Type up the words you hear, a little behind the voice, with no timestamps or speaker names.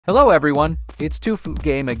Hello everyone, it's Toufu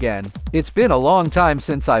Game again. It's been a long time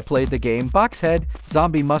since I played the game Boxhead,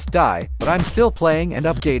 Zombie Must Die, but I'm still playing and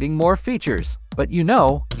updating more features. But you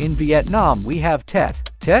know, in Vietnam we have Tet.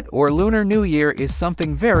 Tet or Lunar New Year is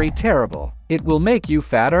something very terrible. It will make you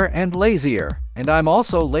fatter and lazier. And I'm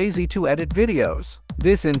also lazy to edit videos.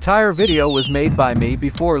 This entire video was made by me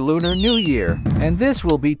before Lunar New Year, and this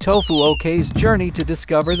will be Toufu OK's journey to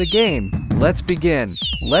discover the game. Let's begin.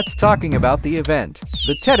 Let's talking about the event.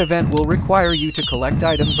 The Tet event will require you to collect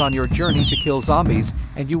items on your journey to kill zombies,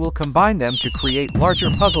 and you will combine them to create larger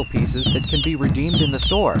puzzle pieces that can be redeemed in the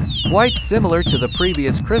store. Quite similar to the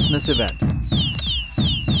previous Christmas event.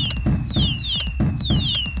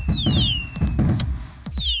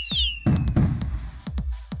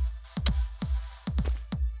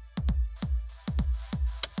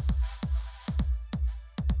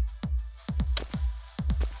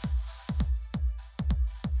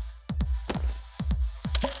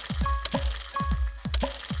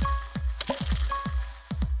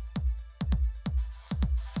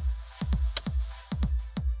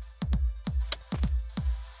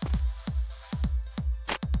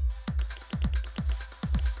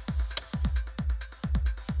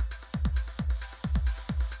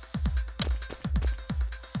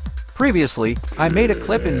 Previously, I made a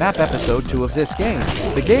clip in map episode 2 of this game.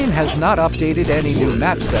 The game has not updated any new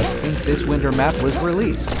map sets since this winter map was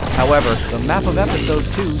released. However, the map of episode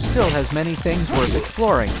 2 still has many things worth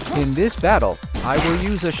exploring. In this battle, I will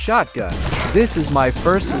use a shotgun. This is my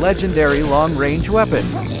first legendary long-range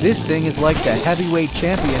weapon. This thing is like the heavyweight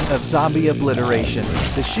champion of zombie obliteration.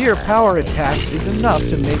 The sheer power it packs is enough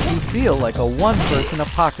to make you feel like a one-person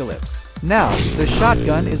apocalypse. Now, the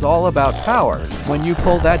shotgun is all about power. When you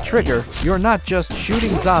pull that trigger, you're not just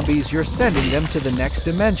shooting zombies, you're sending them to the next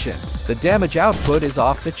dimension. The damage output is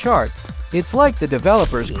off the charts. It's like the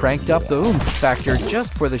developers cranked up the oomph factor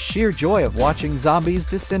just for the sheer joy of watching zombies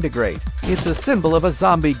disintegrate. It's a symbol of a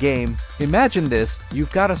zombie game. Imagine this,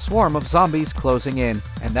 you've got a swarm of zombies closing in,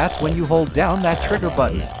 and that's when you hold down that trigger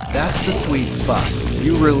button. That's the sweet spot.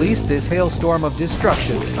 You release this hailstorm of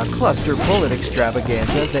destruction, a cluster bullet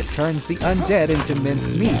extravaganza that turns the undead into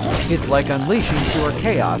minced meat. It's like unleashing pure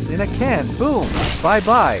chaos in a can. Boom!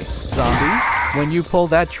 Bye-bye, zombies. When you pull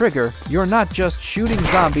that trigger, you're not just shooting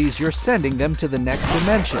zombies, you're sending them to the next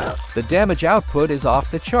dimension. The damage output is off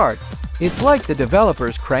the charts. It's like the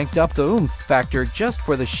developers cranked up the oomph factor just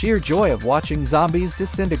for the sheer joy of watching zombies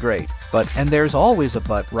disintegrate. And there's always a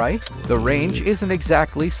but, right? The range isn't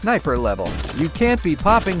exactly sniper level. You can't be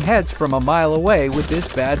popping heads from a mile away with this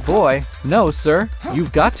bad boy. No, sir.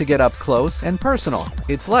 You've got to get up close and personal.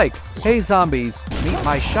 It's like, hey zombies, meet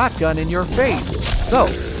my shotgun in your face. So,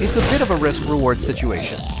 it's a bit of a risk-reward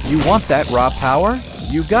situation. You want that raw power?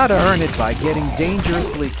 You gotta earn it by getting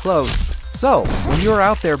dangerously close. So, when you're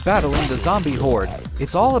out there battling the zombie horde,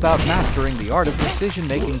 it's all about mastering the art of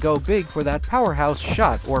decision-making. Go big for that powerhouse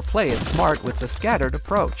shot or play it smart with the scattered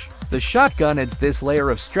approach. The shotgun adds this layer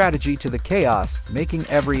of strategy to the chaos, making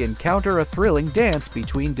every encounter a thrilling dance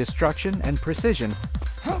between destruction and precision.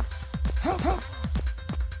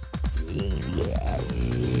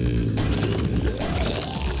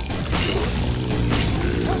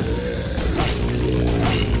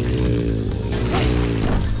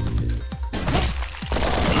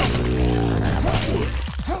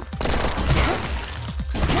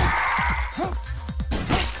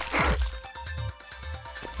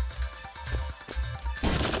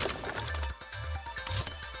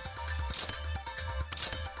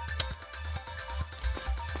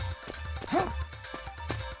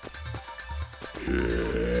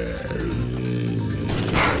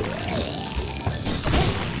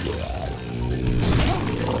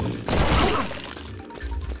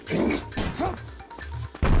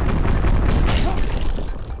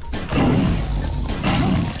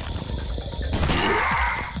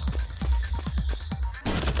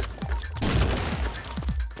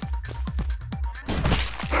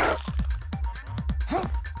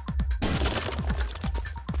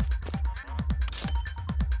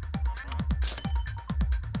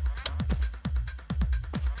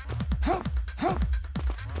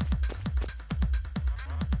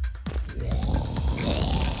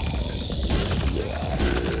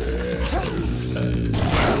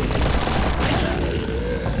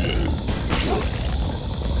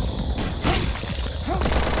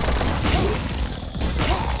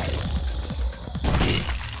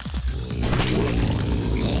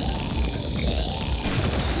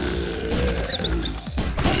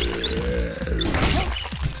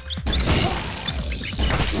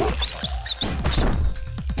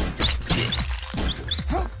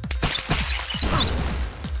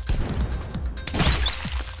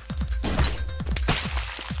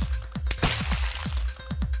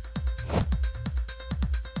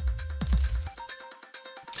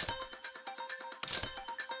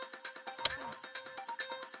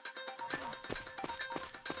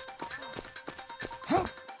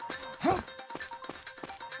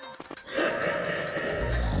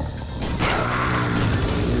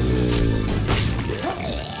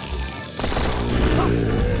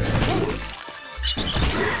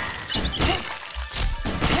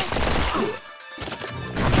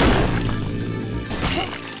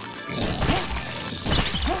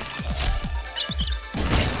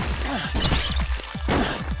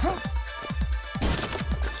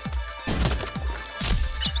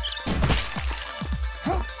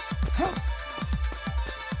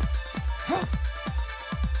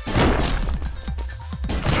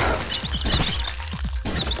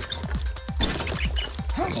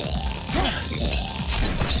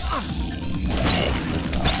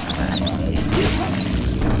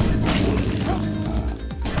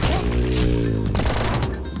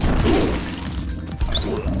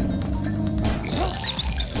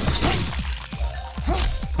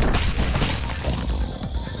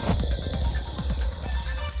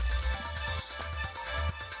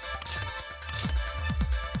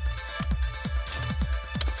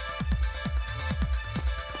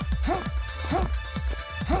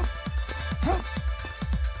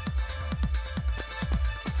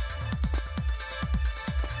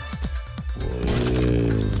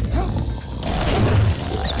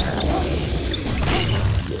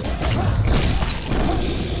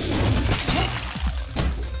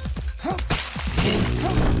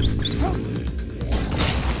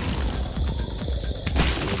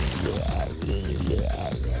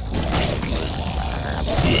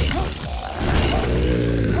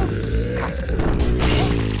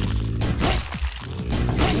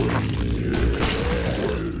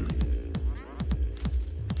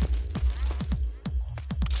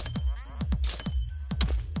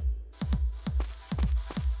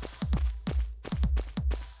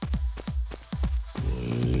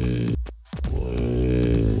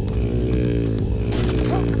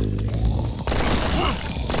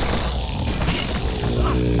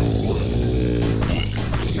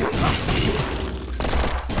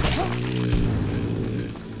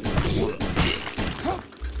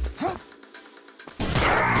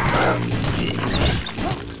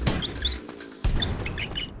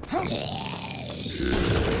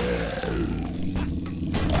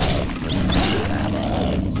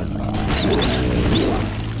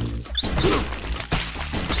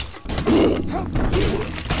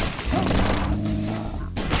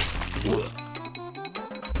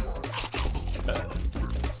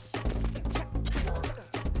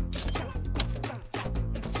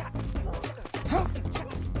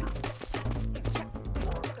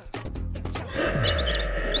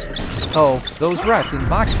 Oh, those rats in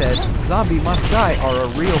Boxhead, Zombie Must Die are a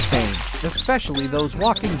real pain, especially those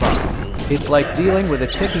walking bombs. It's like dealing with a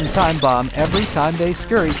ticking time bomb every time they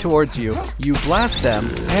scurry towards you. You blast them,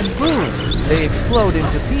 and boom! They explode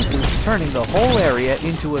into pieces, turning the whole area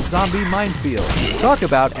into a zombie minefield. Talk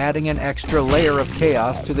about adding an extra layer of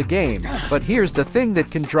chaos to the game. But here's the thing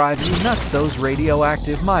that can drive you nuts, those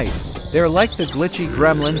radioactive mice. They're like the glitchy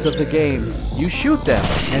gremlins of the game. You shoot them,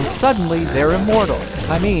 and suddenly they're immortal.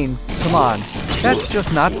 I mean, come on, that's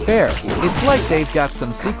just not fair. It's like they've got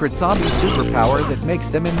some secret zombie superpower that makes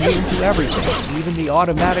them immune to everything. Even the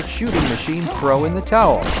automatic shooting machines throw in the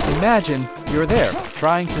towel. Imagine, you're there,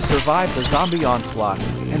 trying to survive the zombie onslaught,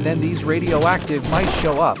 and then these radioactive mice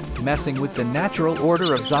show up, messing with the natural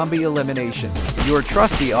order of zombie elimination. Your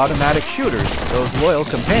trusty automatic shooters, those loyal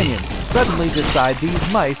companions, suddenly decide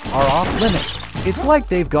these mice are off limits. It's like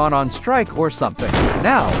they've gone on strike or something.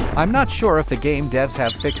 Now, I'm not sure if the game devs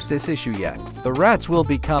have fixed this issue yet. The rats will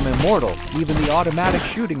become immortal. Even the automatic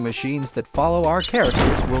shooting machines that follow our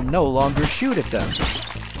characters will no longer shoot at them.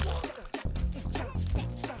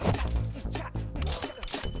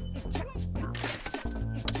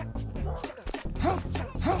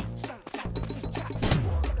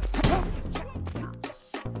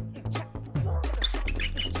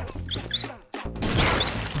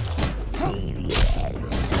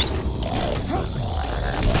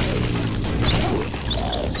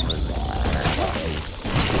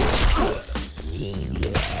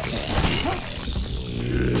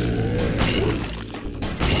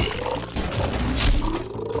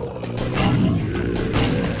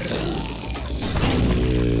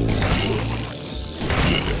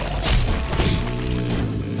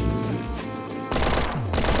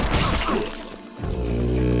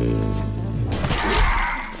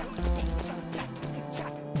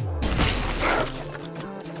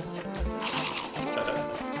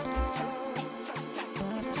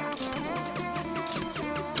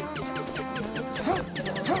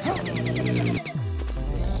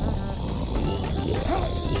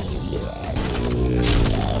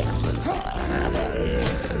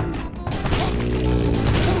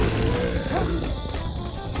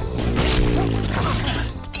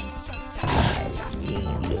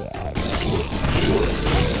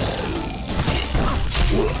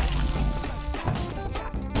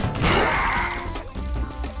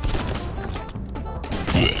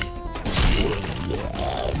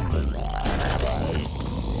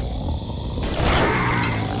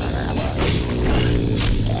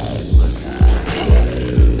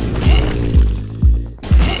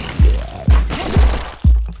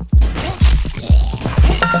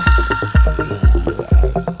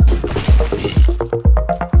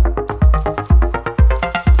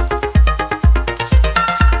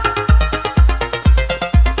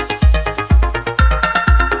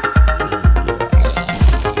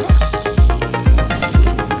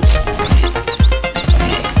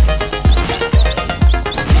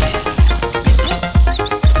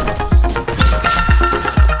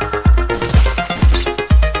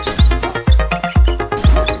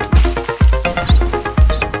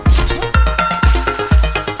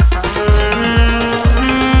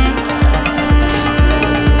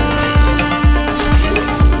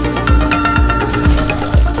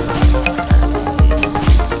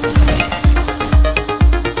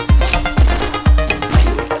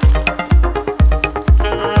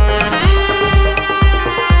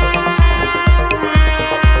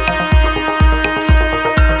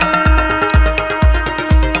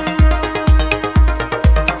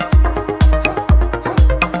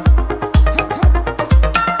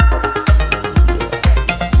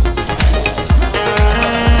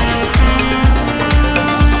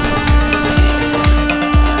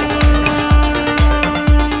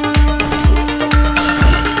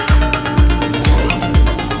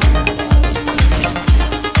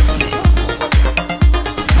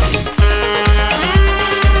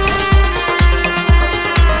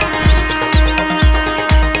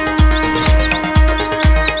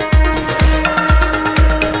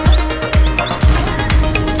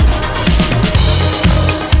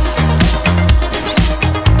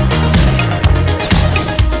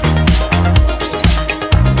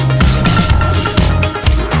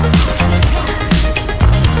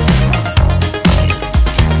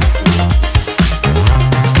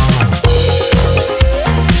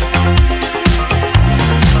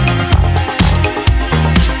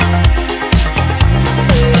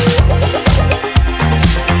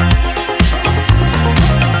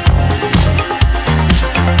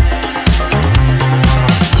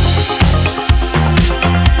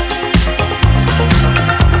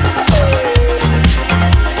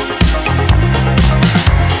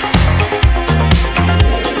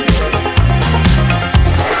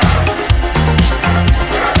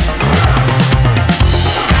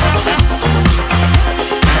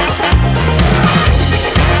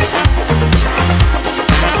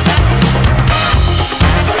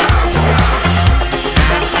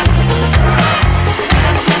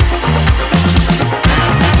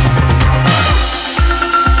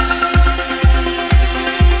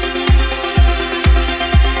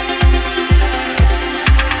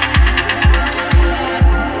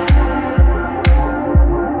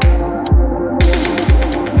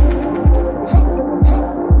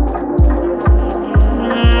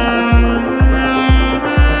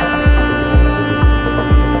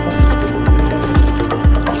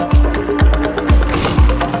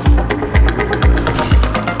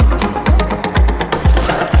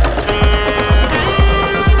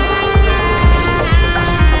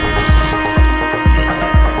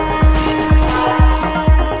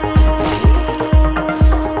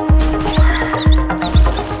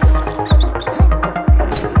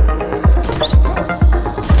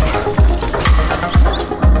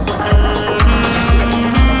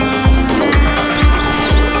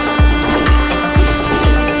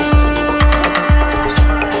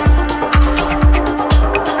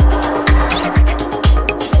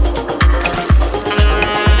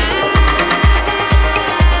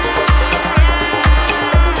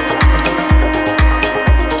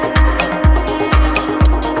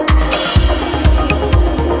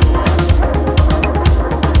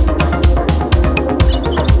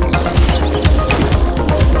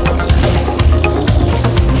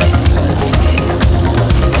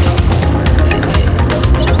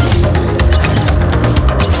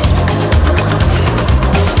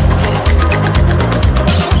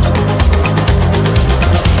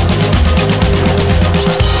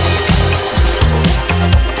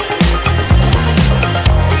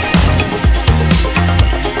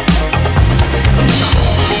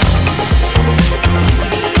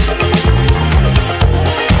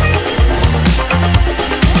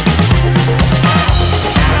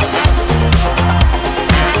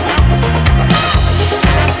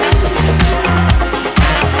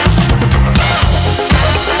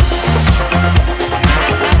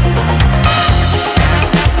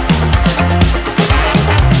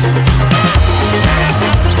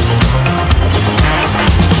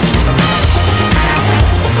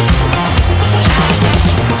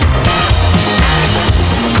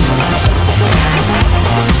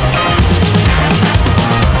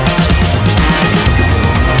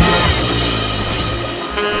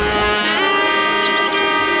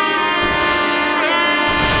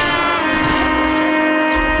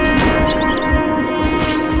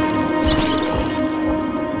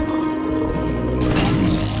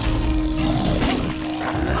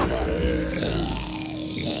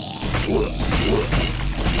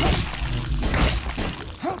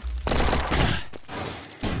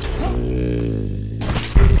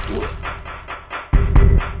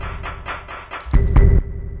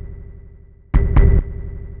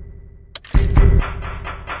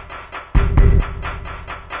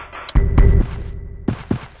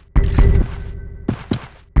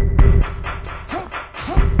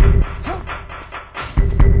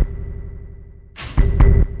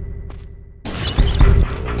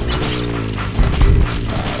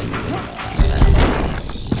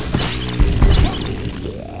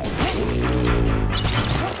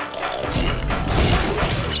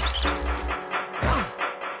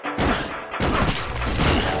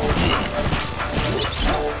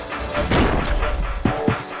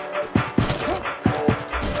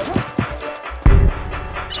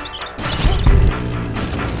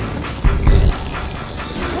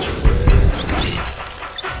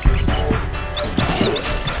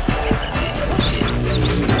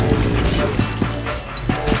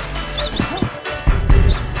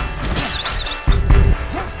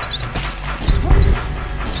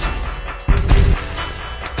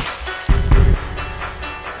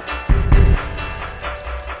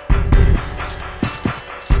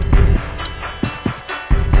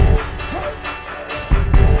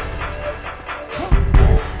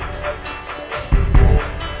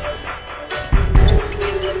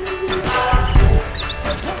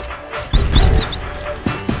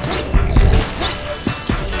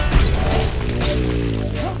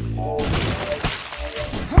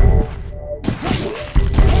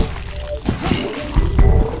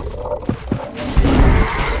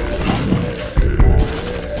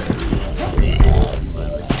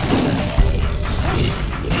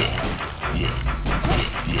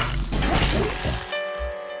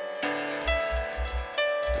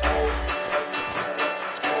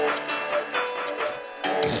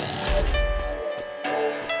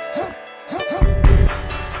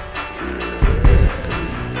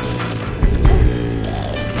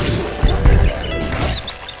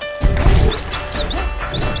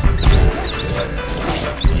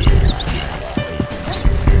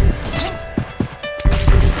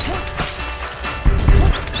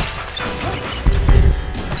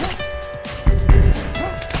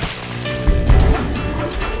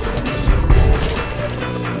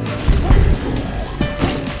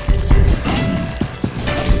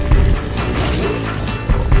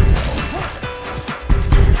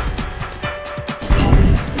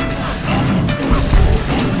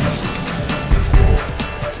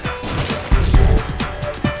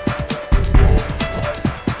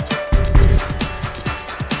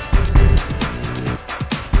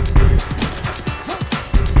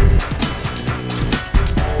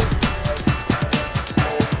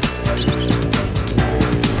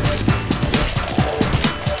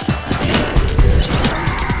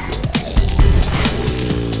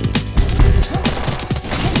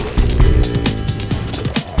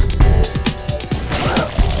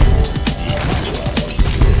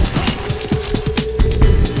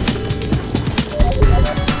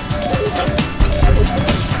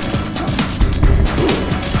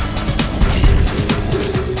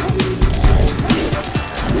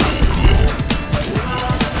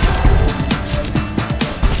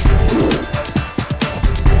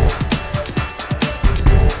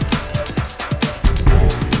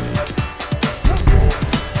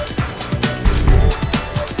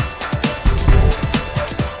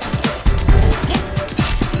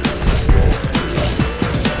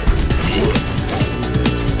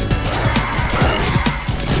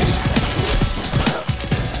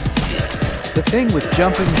 The thing with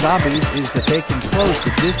jumping zombies is that they can close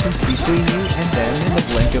the distance between you and them in the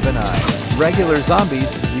blink of an eye. Regular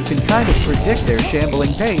zombies, you can kind of predict their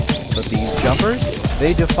shambling pace, but these jumpers,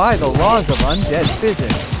 they defy the laws of undead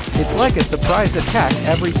physics. It's like a surprise attack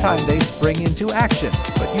every time they spring into action.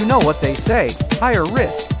 But you know what they say, higher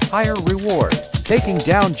risk, higher reward. Taking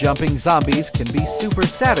down jumping zombies can be super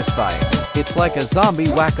satisfying. It's like a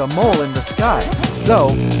zombie whack-a-mole in the sky. So,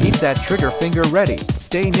 keep that trigger finger ready,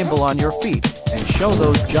 stay nimble on your feet, and show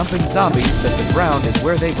those jumping zombies that the ground is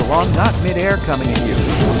where they belong, not mid-air coming at you.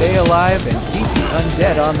 Stay alive and keep the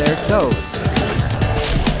undead on their toes.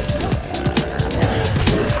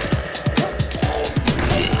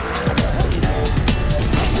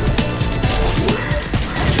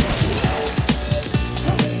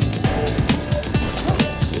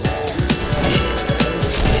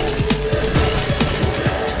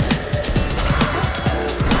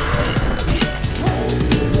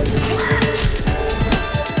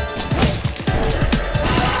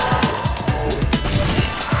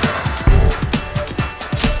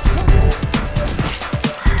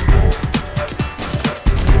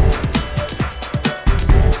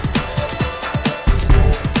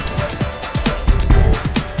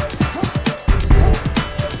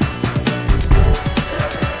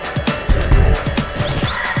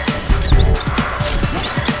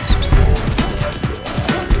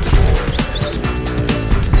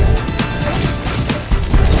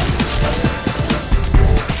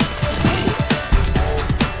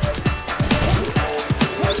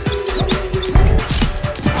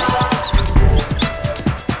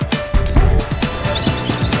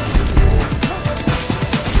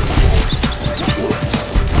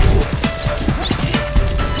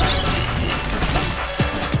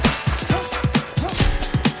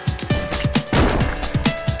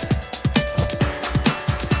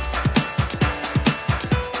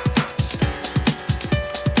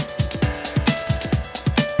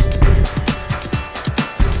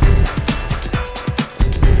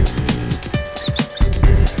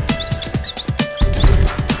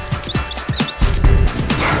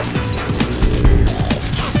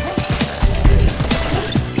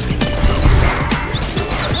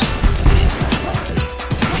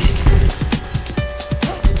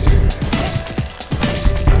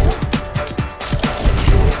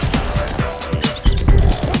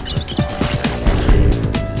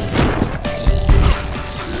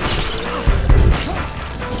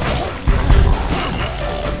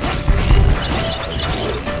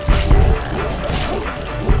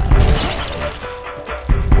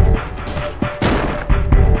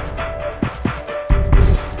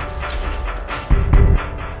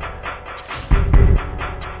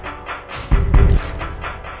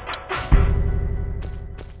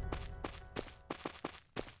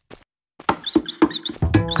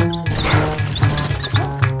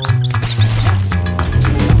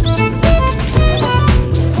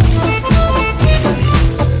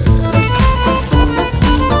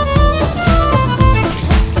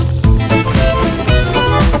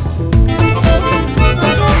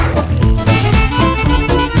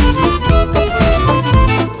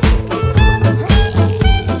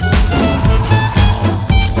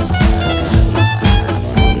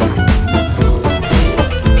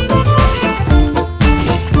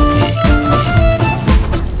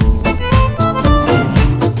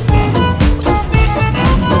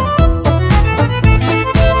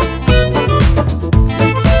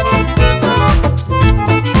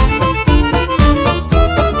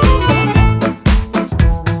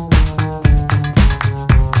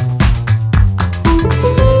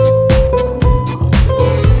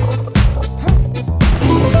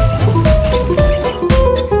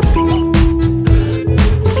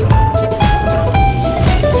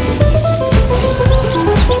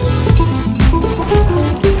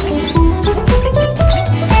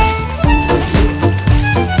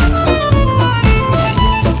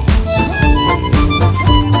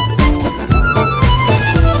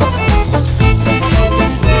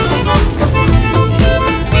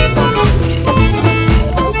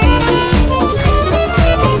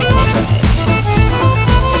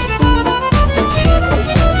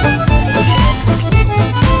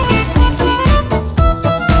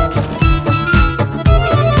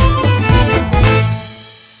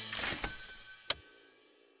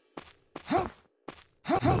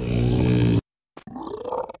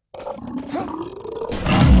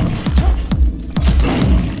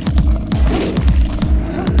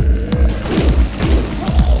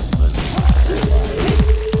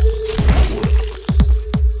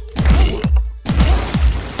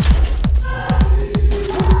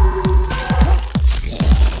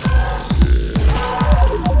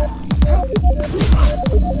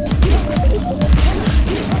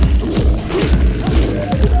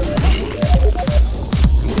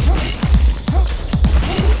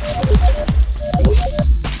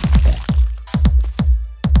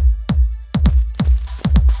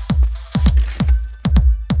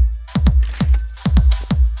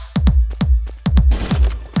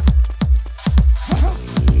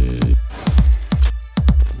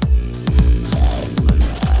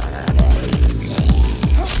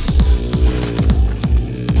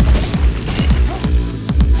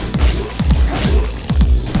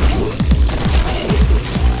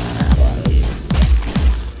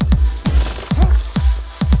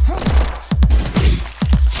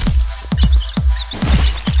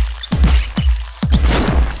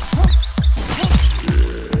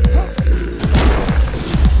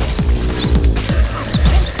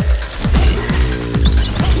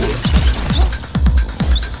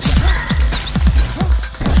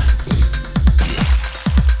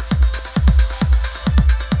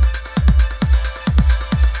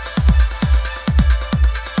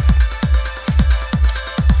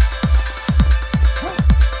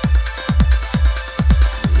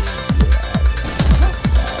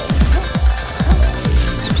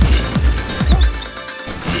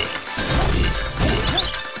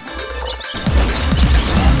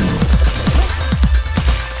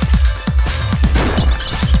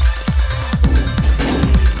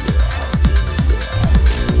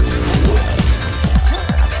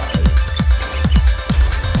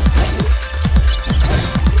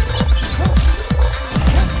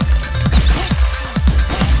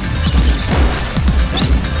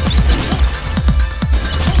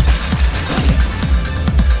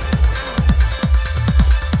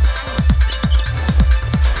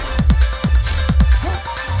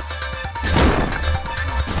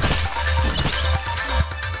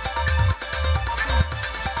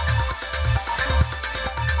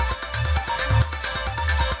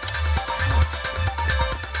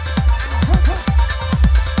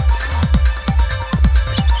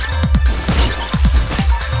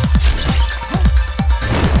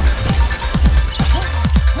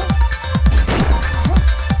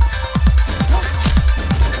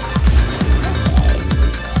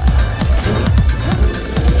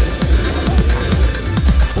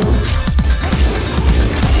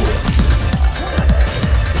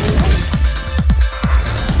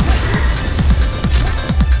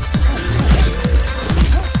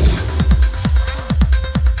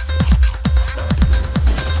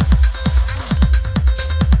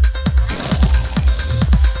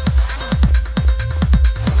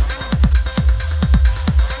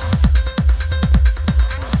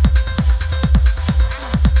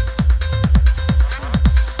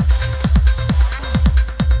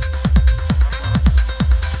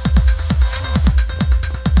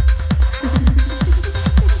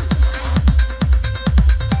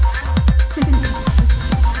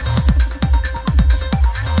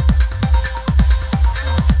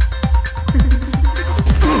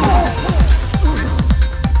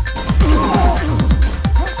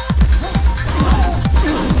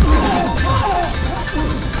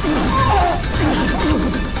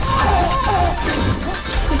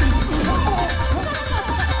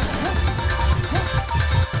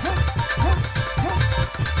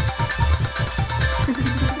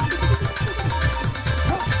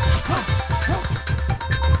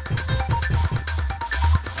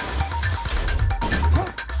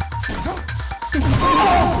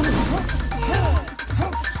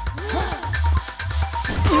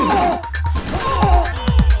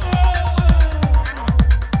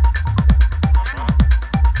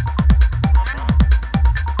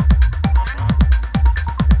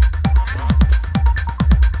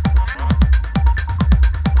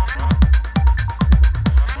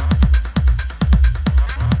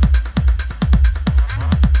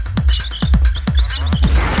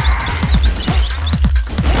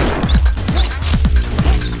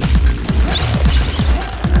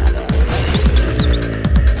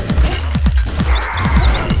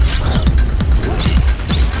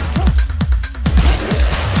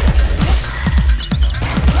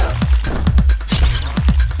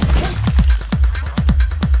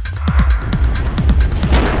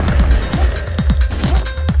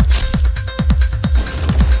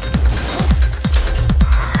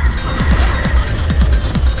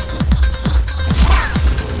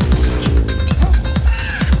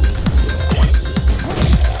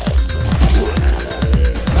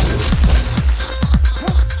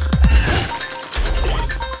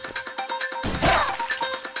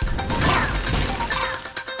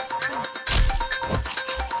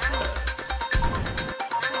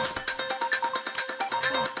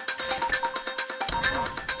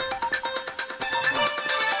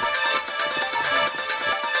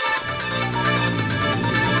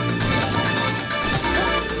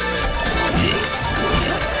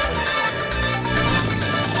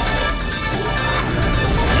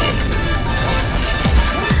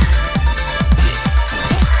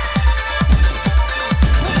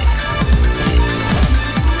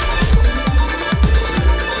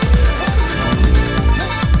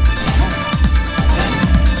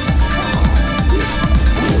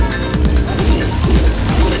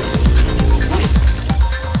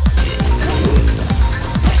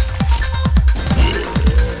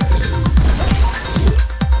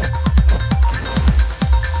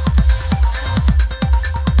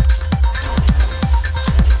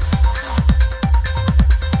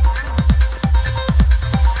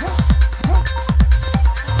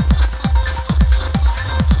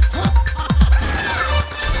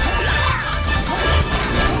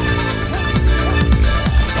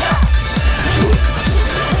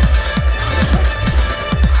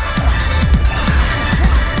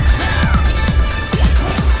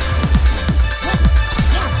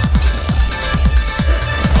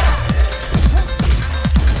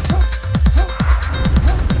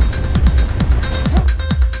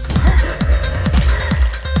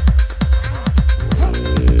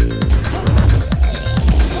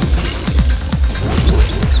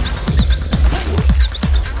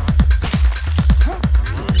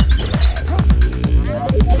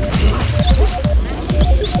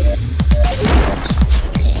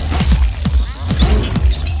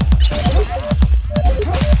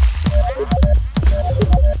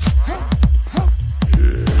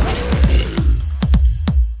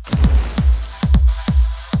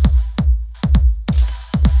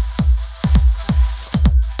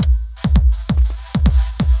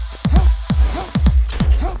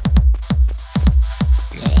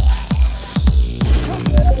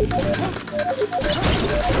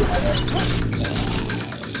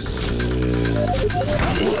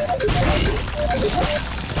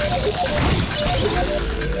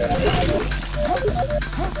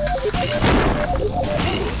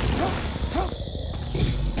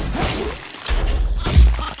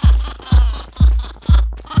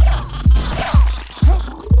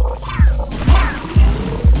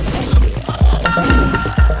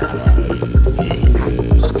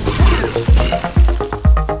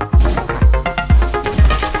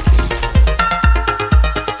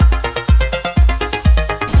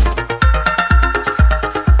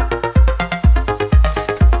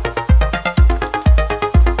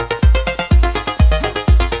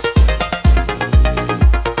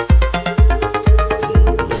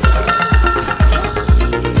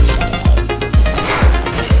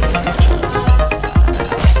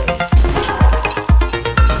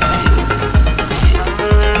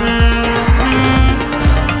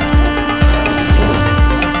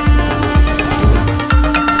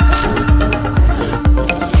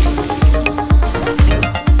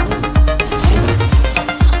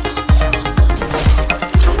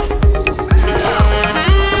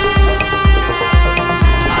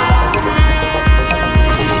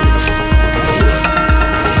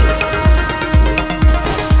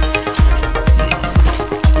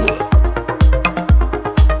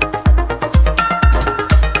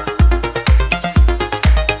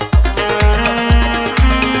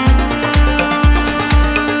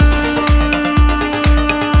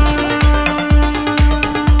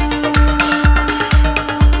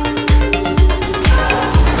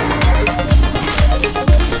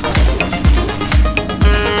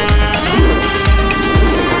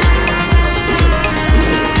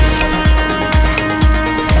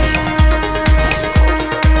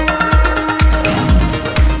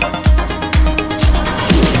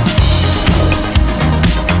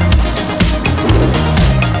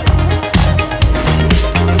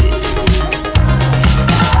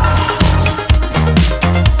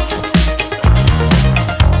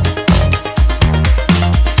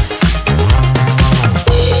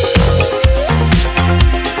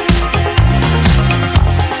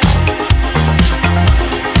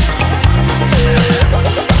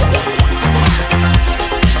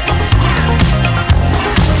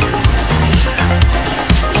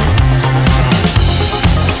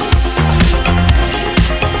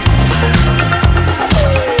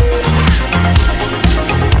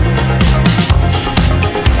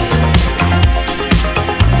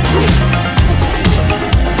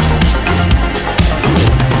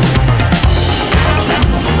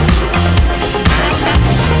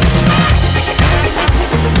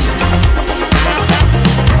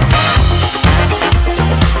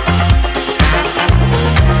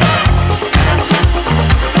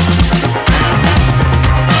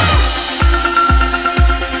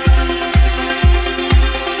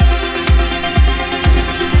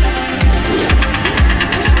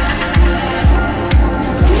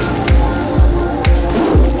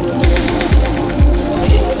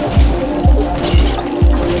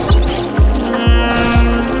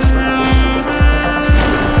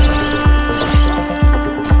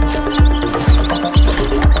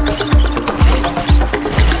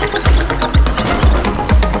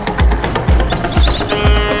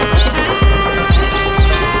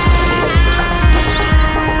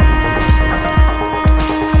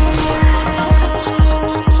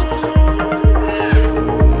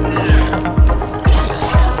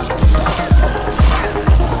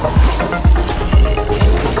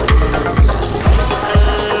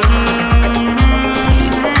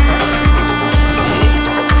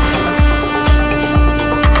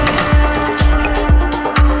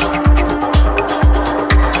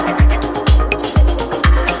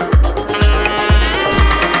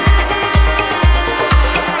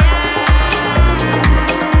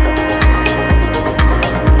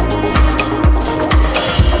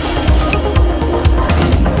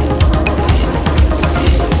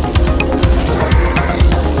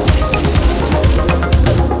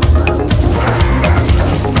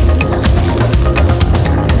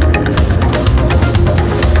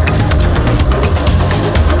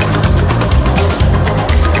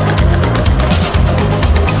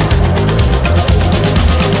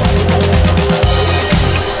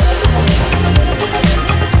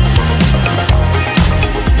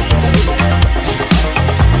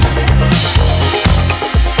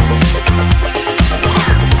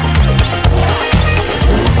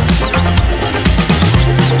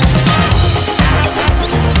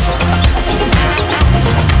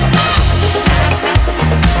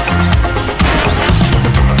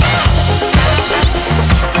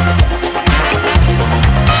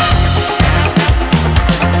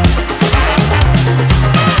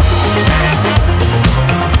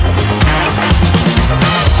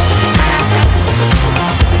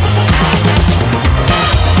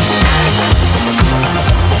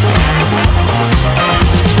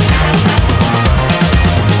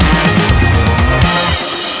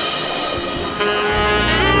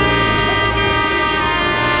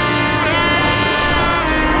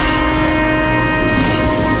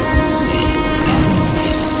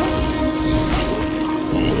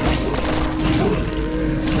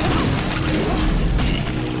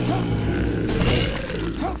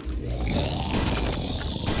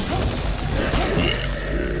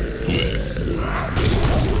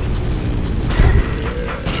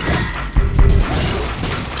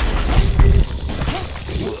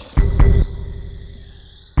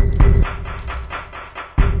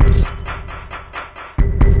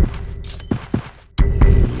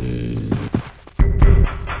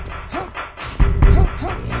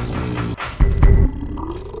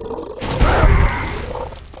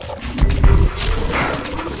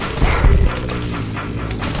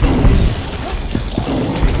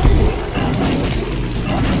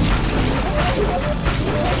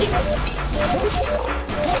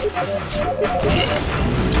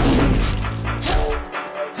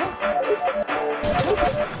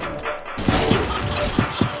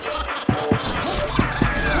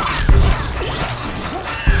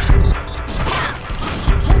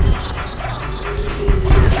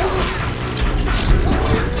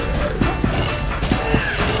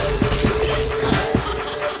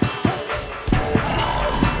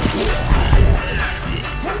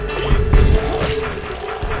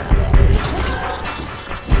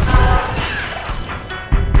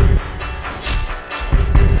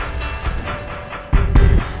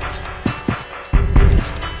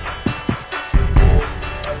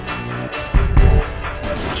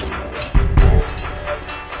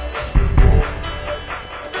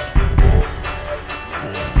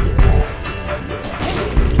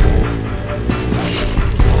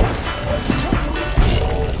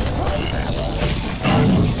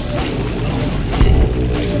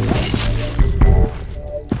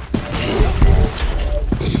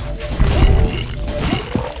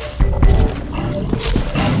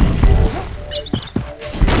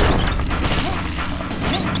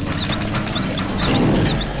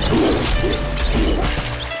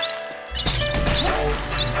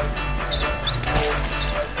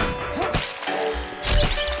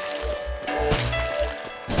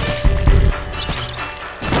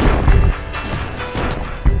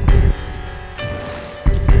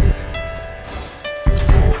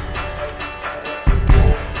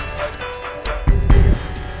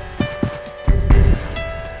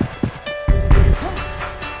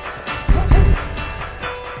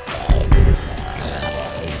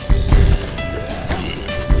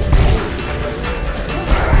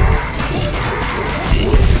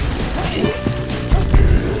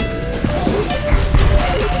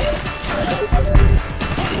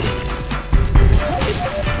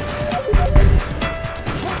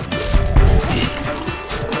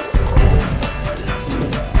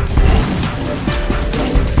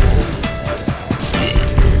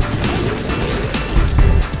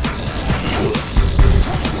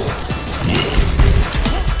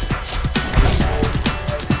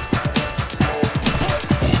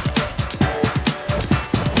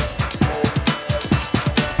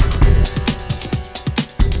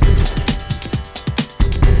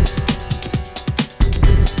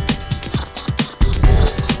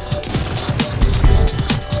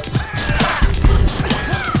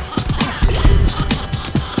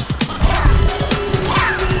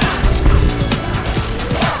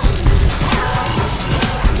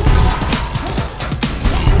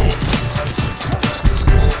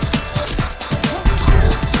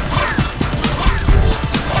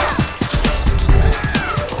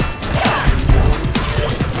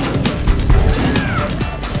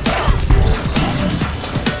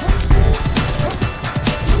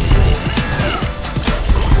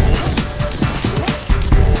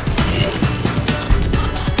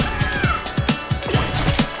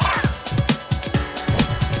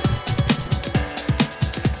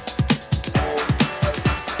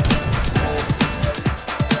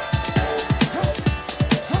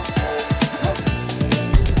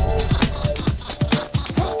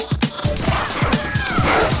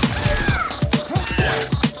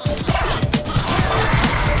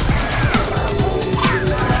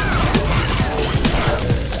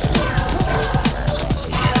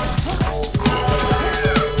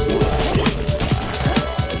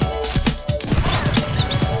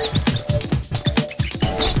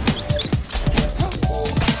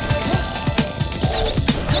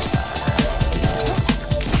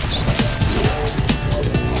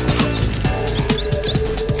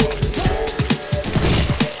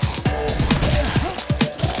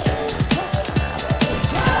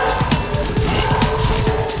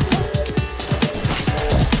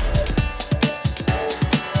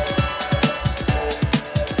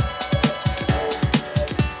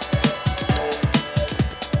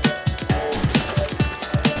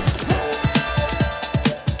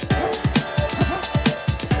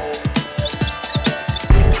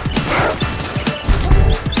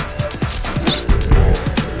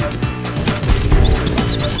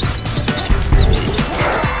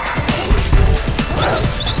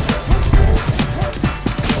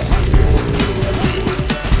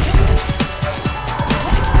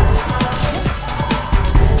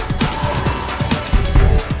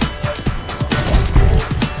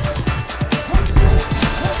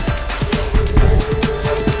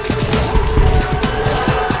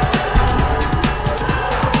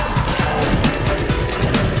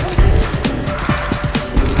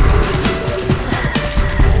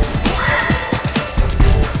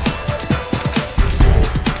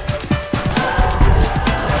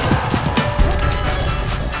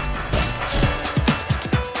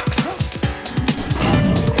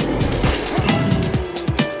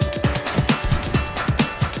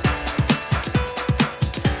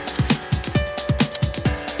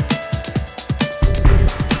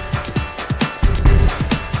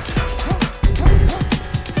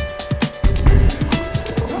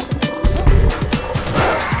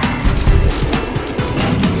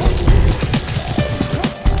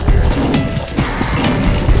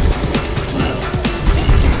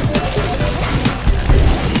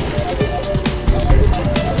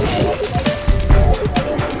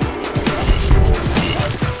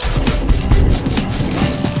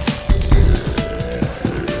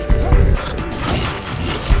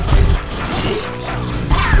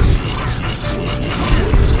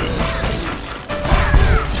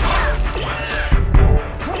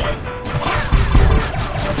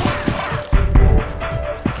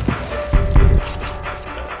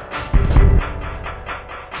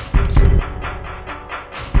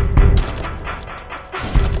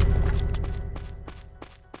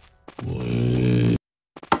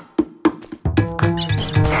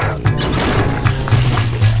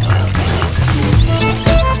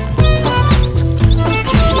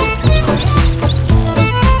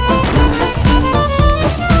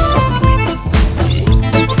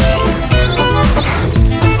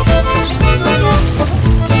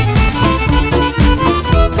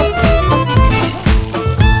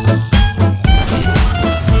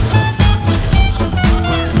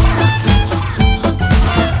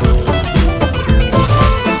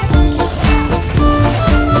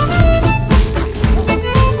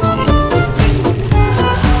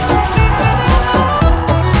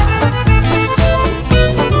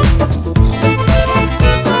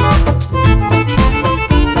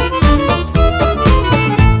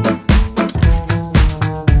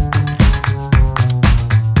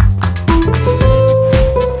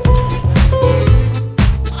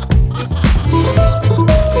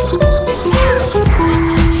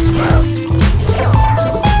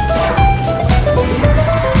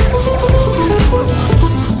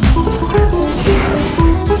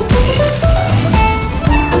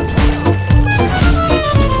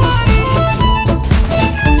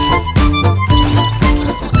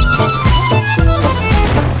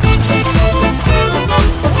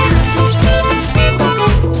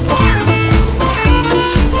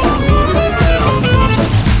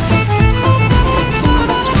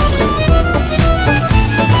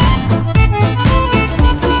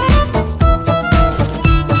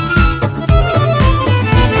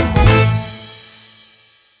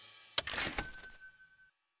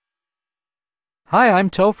 Hi, I'm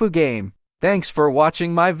Toufu Game. Thanks for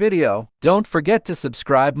watching my video. Don't forget to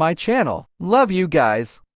subscribe my channel. Love you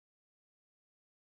guys.